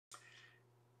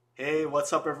Hey,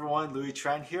 what's up everyone? Louis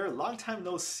Tran here. Long time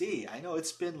no see. I know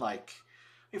it's been like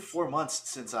maybe 4 months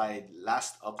since I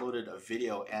last uploaded a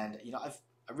video, and I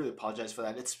really apologize for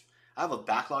that. I have a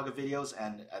backlog of videos,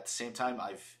 and at the same time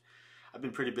I've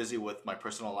been pretty busy with my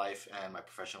personal life and my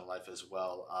professional life as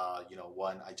well.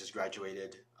 I just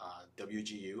graduated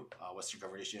WGU, Western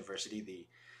Governors University,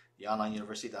 the online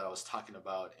university that I was talking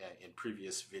about in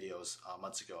previous videos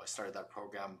months ago. I started that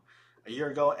program a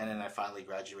year ago, and then I finally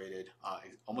graduated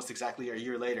almost exactly a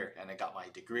year later, and I got my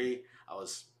degree. I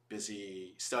was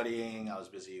busy studying. I was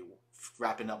busy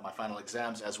wrapping up my final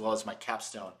exams as well as my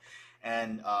capstone.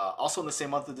 And also in the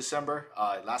same month of December,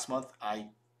 last month, oh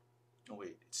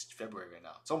wait, it's February right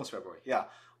now. It's almost February. Yeah,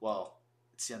 well,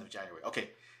 it's the end of January. Okay,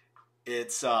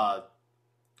 it's I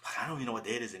don't even know what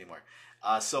day it is anymore.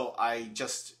 So I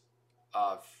just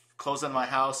closed on my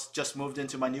house, just moved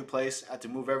into my new place, had to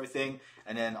move everything,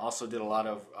 and then also did a lot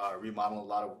of remodel, a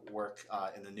lot of work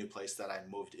in the new place that I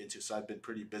moved into. So I've been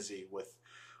pretty busy with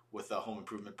home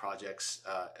improvement projects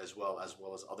as well as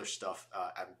other stuff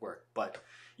at work. But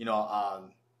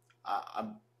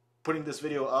I'm putting this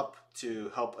video up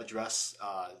to help address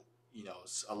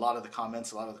a lot of the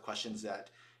comments, a lot of the questions that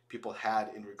people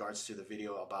had in regards to the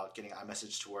video about getting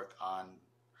iMessage to work on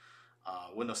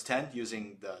Windows 10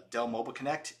 using the Dell Mobile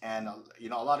Connect. And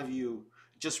a lot of you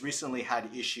just recently had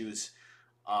issues,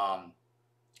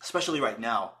 especially right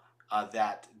now,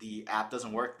 that the app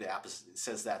doesn't work. It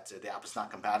says that the app is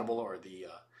not compatible, or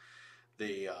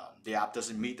the app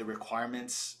doesn't meet the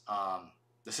requirements.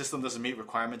 The system doesn't meet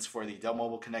requirements for the Dell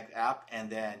Mobile Connect app.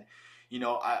 And then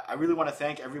I really want to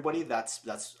thank everybody that's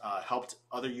helped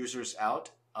other users out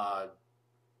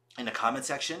in the comment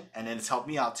section, and then it's helped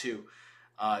me out too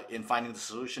in finding the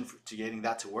solution to getting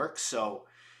that to work. So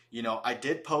I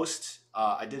did post,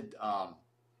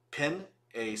 pin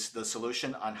the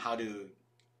solution on how to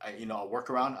a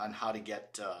workaround on how to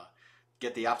get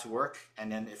the app to work.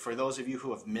 And then for those of you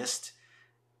who have missed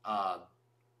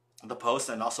the post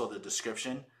and also the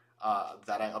description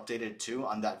that I updated too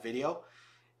on that video,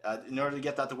 in order to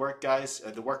get that to work, guys,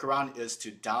 the workaround is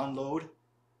to download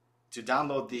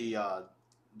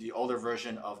the older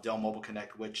version of Dell Mobile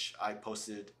Connect, which I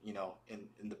posted in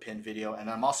the pinned video. And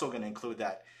I'm also going to include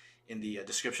that in the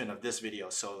description of this video,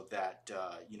 so that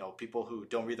people who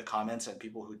don't read the comments and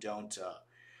people who don't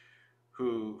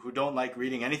who don't like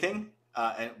reading anything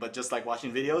but just like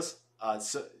watching videos,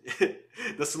 so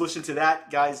the solution to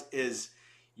that, guys, is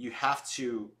you have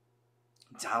to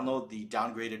download the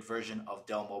downgraded version of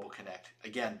Dell Mobile Connect.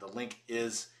 Again, the link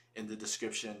is in the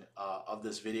description of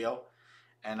this video,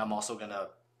 and I'm also gonna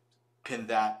pin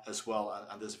that as well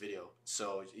on this video.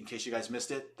 So in case you guys missed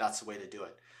it, that's the way to do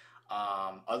it.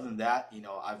 Other than that,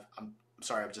 I'm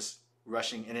sorry, I'm just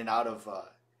rushing in and out of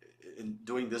in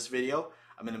doing this video.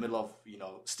 I'm in the middle of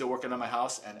still working on my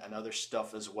house and other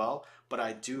stuff as well. But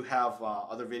I do have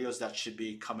other videos that should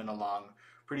be coming along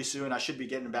pretty soon. I should be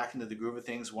getting back into the groove of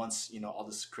things once all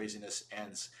this craziness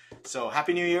ends. So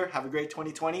Happy New Year! Have a great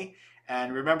 2020,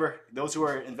 and remember, those who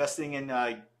are investing in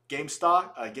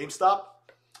GameStop,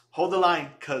 hold the line,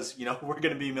 because we're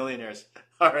gonna be millionaires.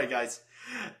 All right, guys,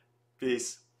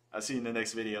 peace. I'll see you in the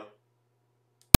next video.